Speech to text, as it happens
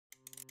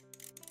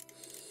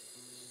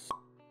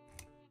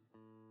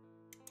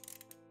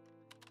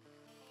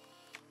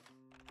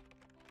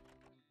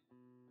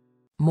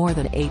More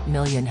than 8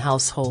 million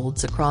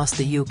households across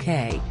the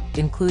UK,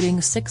 including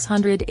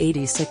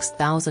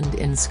 686,000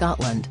 in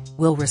Scotland,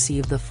 will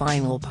receive the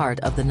final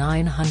part of the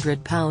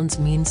 £900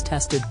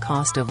 means-tested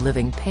cost of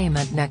living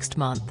payment next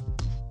month.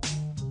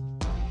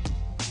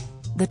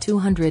 The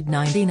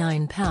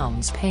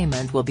 £299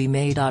 payment will be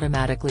made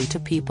automatically to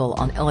people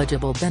on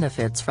eligible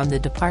benefits from the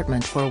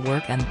Department for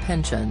Work and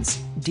Pensions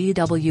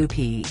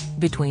 (DWP),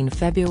 between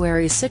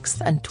February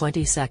 6 and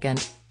 22,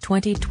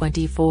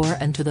 2024,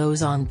 and to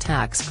those on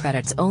tax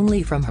credits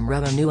only from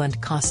Revenue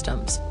and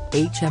Customs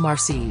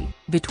 (HMRC),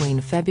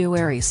 between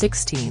February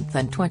 16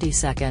 and 22,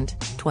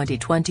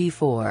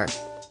 2024.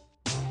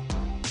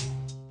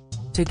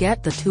 To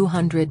get the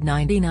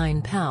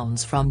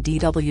 £299 from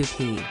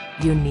DWP,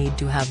 you need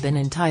to have been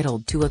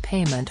entitled to a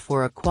payment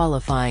for a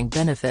qualifying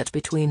benefit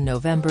between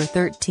November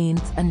 13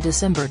 and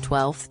December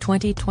 12,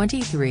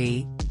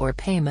 2023, or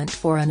payment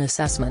for an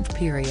assessment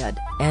period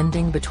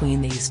ending between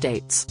these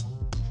dates.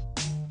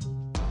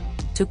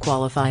 To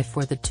qualify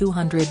for the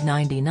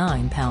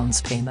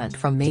 £299 payment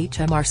from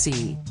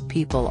HMRC,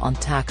 people on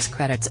tax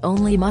credits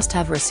only must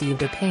have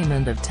received a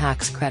payment of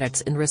tax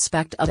credits in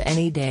respect of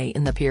any day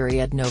in the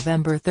period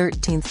November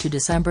 13 to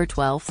December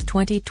 12,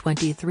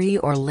 2023,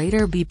 or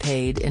later be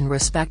paid in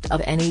respect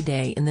of any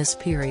day in this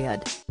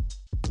period.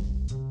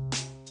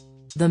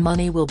 The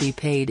money will be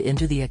paid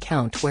into the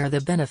account where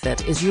the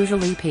benefit is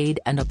usually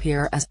paid and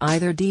appear as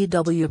either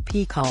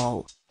DWP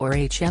call, or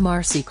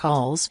HMRC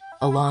calls,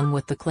 along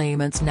with the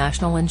claimant's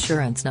national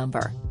insurance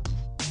number.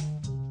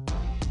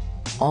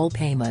 All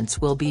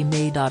payments will be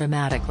made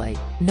automatically.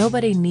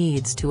 Nobody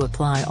needs to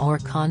apply or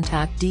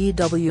contact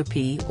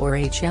DWP or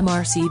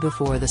HMRC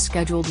before the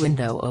scheduled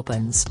window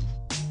opens.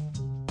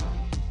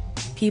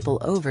 People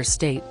over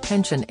state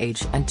pension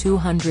age and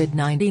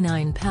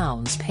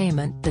 £299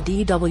 payment. The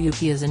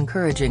DWP is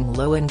encouraging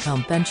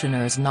low-income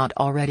pensioners not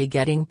already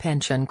getting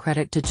pension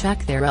credit to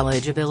check their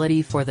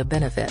eligibility for the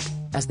benefit,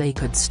 as they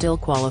could still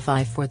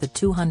qualify for the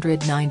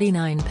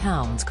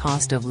 £299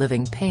 cost of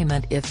living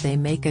payment if they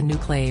make a new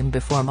claim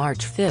before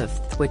March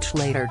 5, which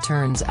later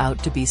turns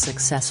out to be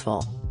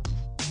successful.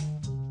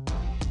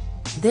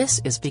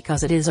 This is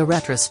because it is a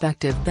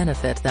retrospective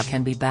benefit that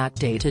can be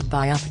backdated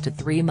by up to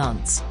 3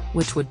 months,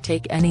 which would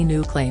take any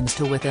new claims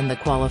to within the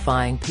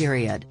qualifying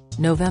period,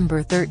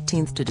 November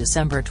 13 to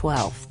December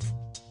 12.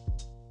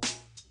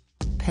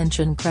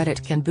 Pension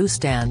credit can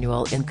boost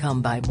annual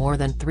income by more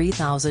than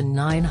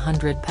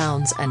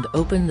 £3,900 and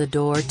open the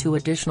door to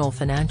additional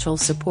financial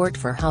support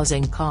for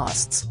housing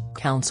costs,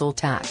 council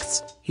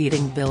tax,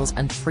 heating bills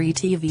and free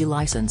TV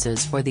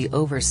licenses for the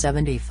over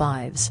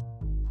 75s.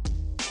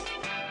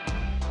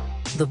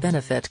 The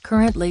benefit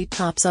currently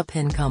tops up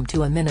income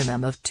to a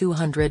minimum of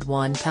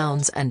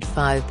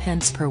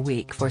 £201.05 per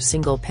week for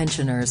single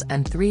pensioners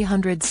and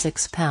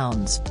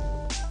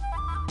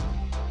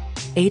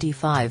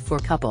 £306.85 for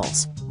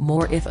couples,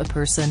 more if a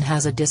person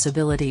has a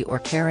disability or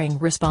caring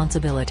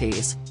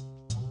responsibilities.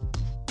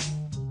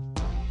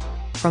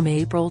 From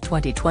April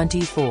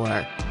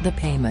 2024, the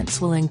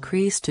payments will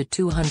increase to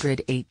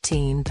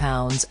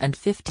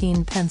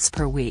 £218.15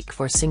 per week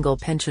for single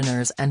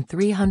pensioners and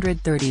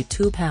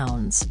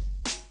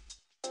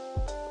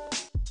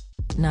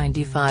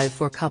 £332.95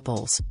 for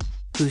couples,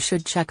 who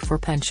should check for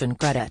pension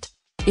credit.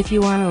 If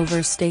you are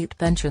over state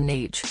pension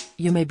age,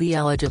 you may be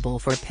eligible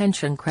for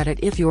pension credit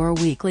if your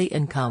weekly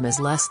income is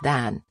less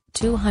than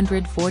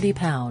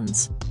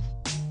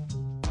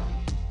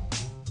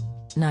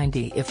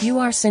 £240.90 if you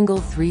are single,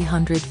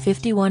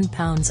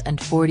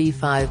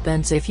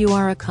 £351.45 if you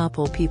are a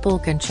couple. People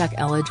can check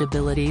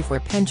eligibility for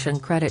pension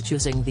credit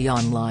using the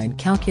online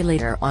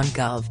calculator on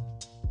Gov.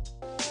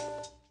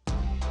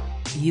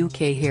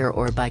 UK here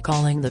or by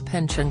calling the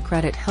Pension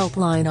Credit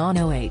Helpline on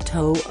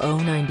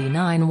 0800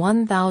 99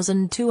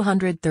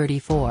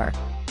 1234.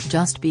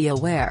 Just be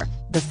aware,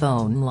 the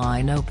phone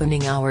line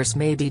opening hours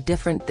may be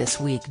different this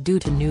week due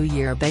to New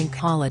Year bank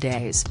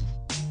holidays.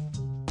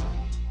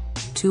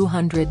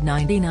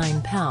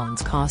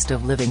 £299 cost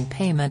of living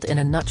payment in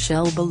a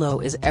nutshell. Below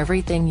is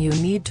everything you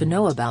need to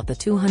know about the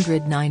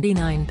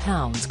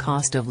 £299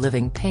 cost of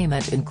living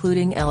payment,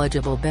 including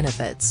eligible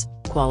benefits,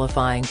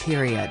 qualifying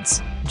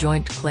periods,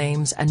 joint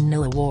claims and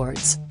nil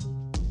awards.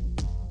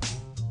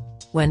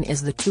 When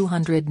is the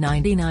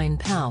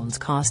 £299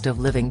 cost of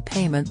living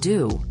payment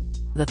due?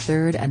 The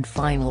third and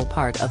final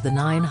part of the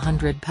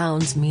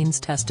 £900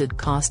 means-tested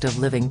cost of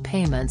living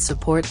payment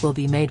support will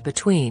be made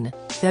between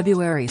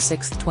February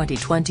 6,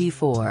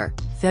 2024,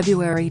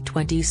 February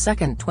 22,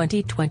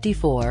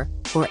 2024,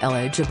 for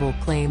eligible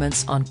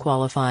claimants on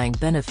qualifying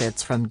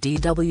benefits from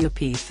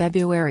DWP,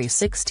 February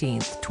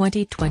 16,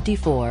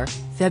 2024,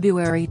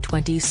 February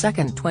 22,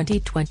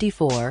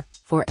 2024,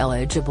 for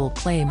eligible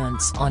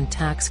claimants on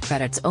tax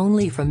credits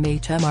only from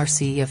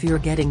HMRC. If you're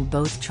getting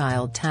both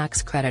child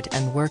tax credit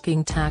and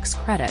working tax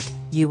credit,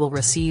 you will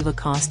receive a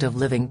cost of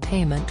living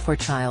payment for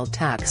child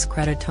tax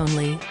credit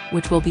only,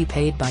 which will be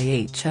paid by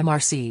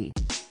HMRC.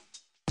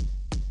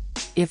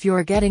 If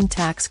you're getting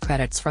tax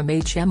credits from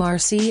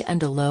HMRC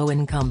and a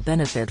low-income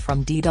benefit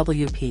from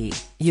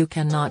DWP, you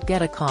cannot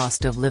get a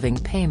cost of living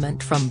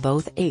payment from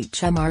both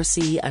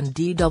HMRC and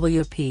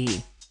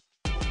DWP.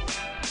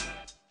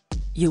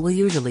 You will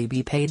usually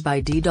be paid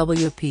by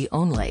DWP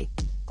only.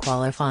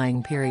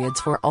 Qualifying periods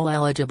for all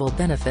eligible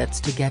benefits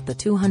to get the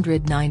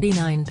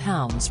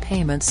 £299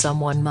 payment.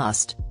 Someone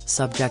must,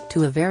 subject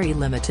to a very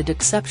limited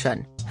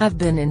exception, have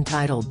been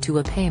entitled to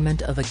a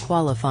payment of a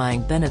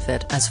qualifying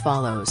benefit as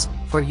follows: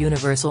 for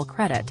universal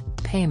credit,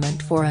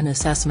 payment for an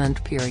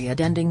assessment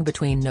period ending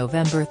between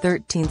November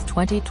 13,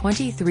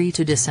 2023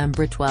 to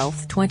December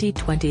 12,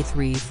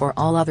 2023. For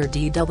all other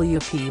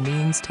DWP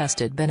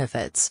means-tested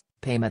benefits,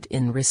 payment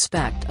in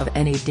respect of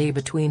any day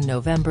between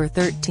November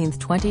 13,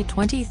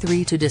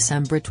 2023 to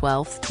December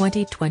 12,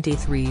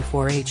 2023.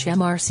 For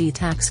HMRC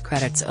tax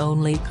credits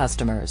only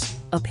customers,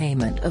 a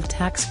payment of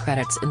tax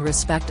credits in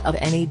respect of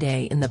any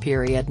day in the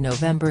period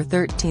November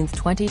 13,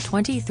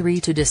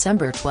 2023 to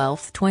December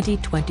 12,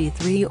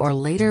 2023 or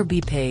later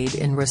be paid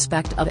in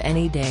respect of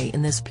any day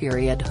in this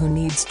period. Who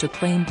needs to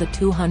claim the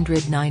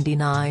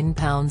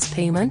 £299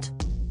 payment?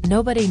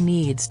 Nobody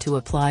needs to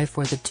apply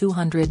for the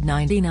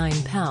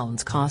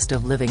 £299 cost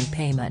of living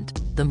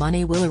payment. The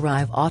money will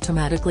arrive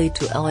automatically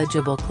to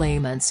eligible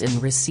claimants in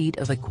receipt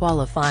of a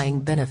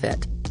qualifying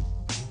benefit.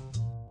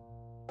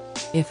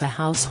 If a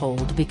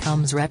household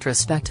becomes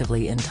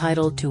retrospectively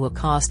entitled to a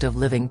cost of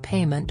living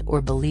payment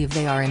or believe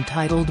they are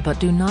entitled but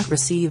do not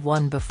receive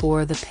one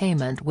before the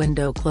payment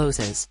window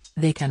closes,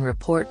 they can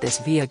report this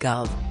via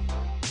Gov.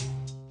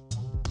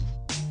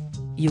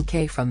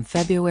 UK from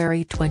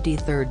February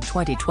 23,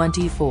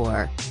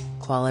 2024.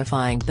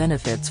 Qualifying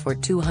benefits for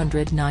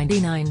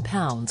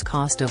 £299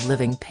 cost of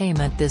living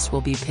payment. This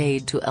will be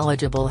paid to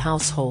eligible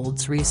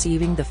households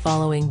receiving the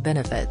following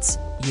benefits: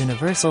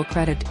 Universal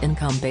Credit,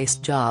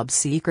 Income-Based Job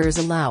Seekers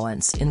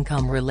Allowance,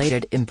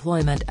 Income-Related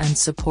Employment and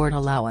Support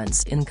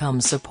Allowance,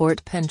 Income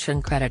Support,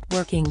 Pension Credit,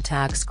 Working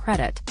Tax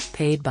Credit,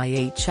 paid by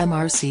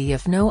HMRC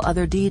if no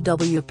other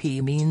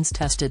DWP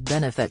means-tested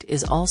benefit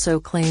is also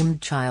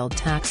claimed. Child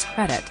Tax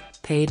Credit,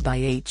 paid by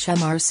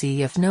HMRC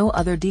if no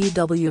other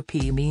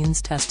DWP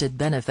means-tested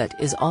benefit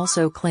is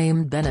also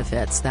claimed.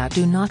 Benefits that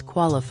do not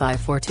qualify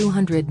for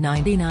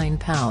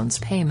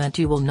 £299 payment.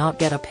 You will not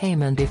get a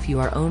payment if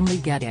you are only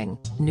getting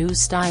New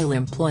Style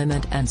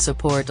Employment and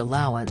Support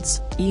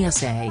Allowance,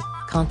 ESA,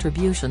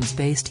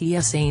 Contributions-Based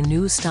ESA,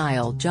 New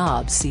Style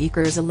Job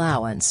Seekers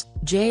Allowance,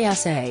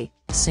 JSA,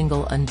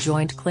 single and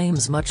joint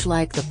claims. Much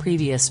like the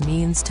previous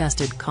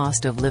means-tested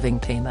cost of living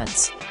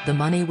payments, the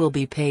money will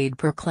be paid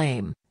per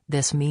claim.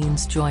 This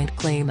means joint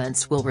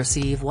claimants will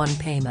receive one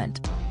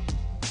payment.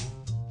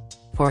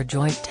 For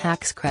joint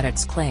tax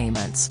credits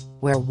claimants,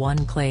 where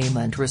one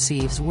claimant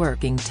receives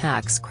working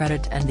tax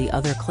credit and the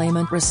other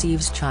claimant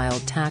receives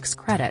child tax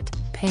credit,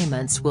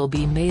 payments will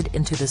be made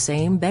into the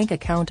same bank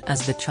account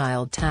as the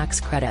child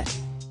tax credit.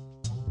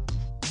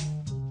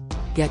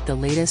 Get the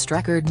latest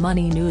record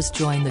money news.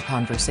 Join the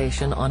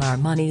conversation on our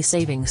Money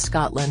Saving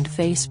Scotland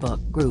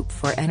Facebook group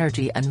for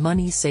energy and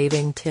money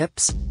saving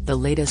tips, the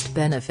latest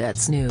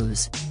benefits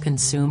news,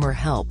 consumer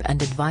help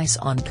and advice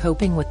on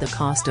coping with the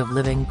cost of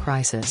living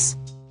crisis.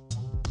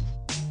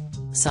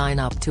 Sign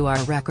up to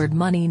our Record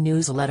Money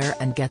newsletter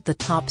and get the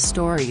top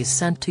stories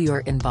sent to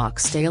your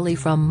inbox daily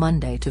from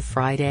Monday to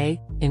Friday,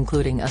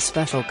 including a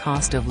special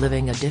cost of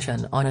living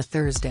edition on a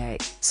Thursday.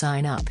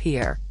 Sign up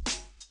here.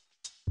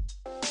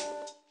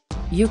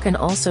 You can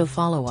also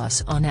follow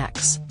us on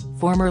X,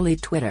 formerly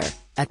Twitter,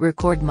 at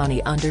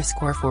 @RecordMoney_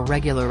 for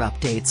regular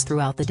updates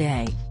throughout the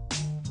day.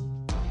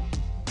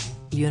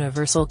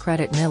 Universal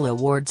Credit nil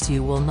awards.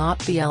 You will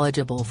not be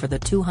eligible for the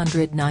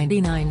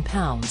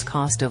 £299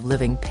 cost of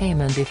living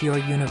payment if your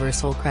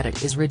Universal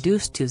Credit is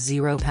reduced to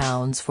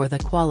 £0 for the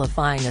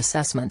qualifying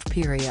assessment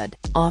period,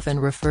 often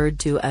referred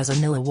to as a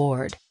nil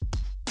award.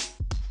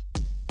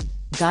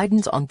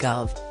 Guidance on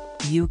Gov.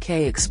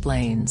 UK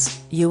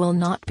explains, you will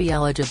not be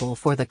eligible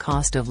for the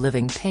cost of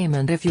living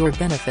payment if your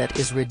benefit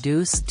is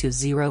reduced to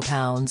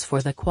 £0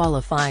 for the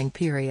qualifying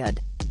period.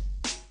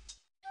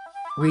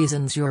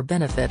 Reasons your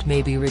benefit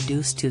may be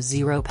reduced to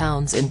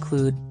 £0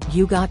 include,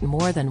 you got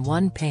more than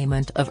one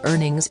payment of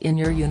earnings in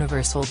your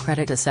Universal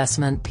Credit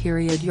assessment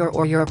period,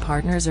 your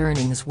partner's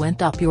earnings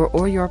went up,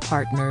 your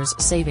partner's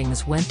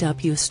savings went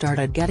up, you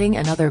started getting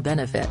another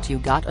benefit, you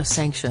got a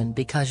sanction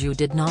because you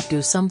did not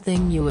do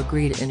something you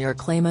agreed in your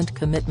claimant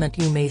commitment.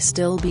 You may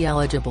still be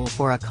eligible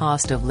for a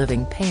cost of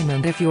living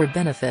payment if your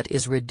benefit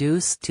is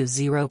reduced to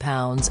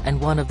 £0 and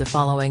one of the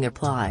following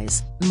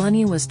applies: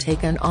 money was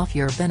taken off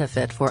your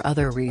benefit for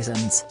other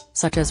reasons,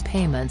 such as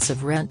payments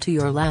of rent to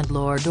your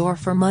landlord, or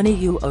for money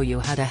you owe. You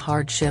had a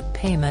hardship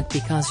payment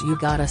because you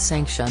got a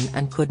sanction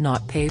and could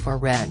not pay for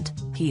rent,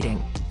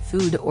 heating,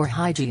 food or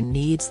hygiene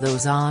needs.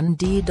 Those on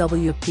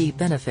DWP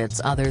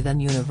benefits other than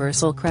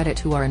Universal Credit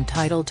who are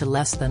entitled to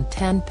less than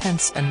 10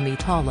 pence and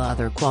meet all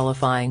other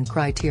qualifying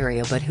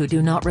criteria but who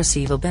do not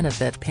receive a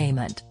benefit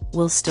payment,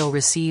 will still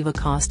receive a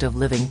cost of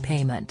living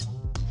payment.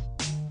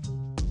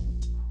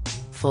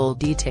 Full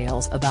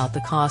details about the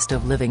cost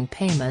of living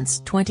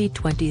payments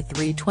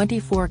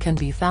 2023-24 can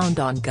be found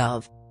on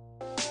Gov.uk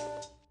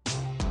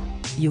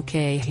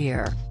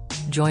here.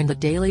 Join the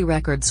Daily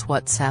Records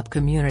WhatsApp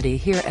community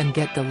here and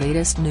get the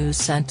latest news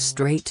sent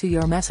straight to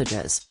your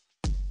messages.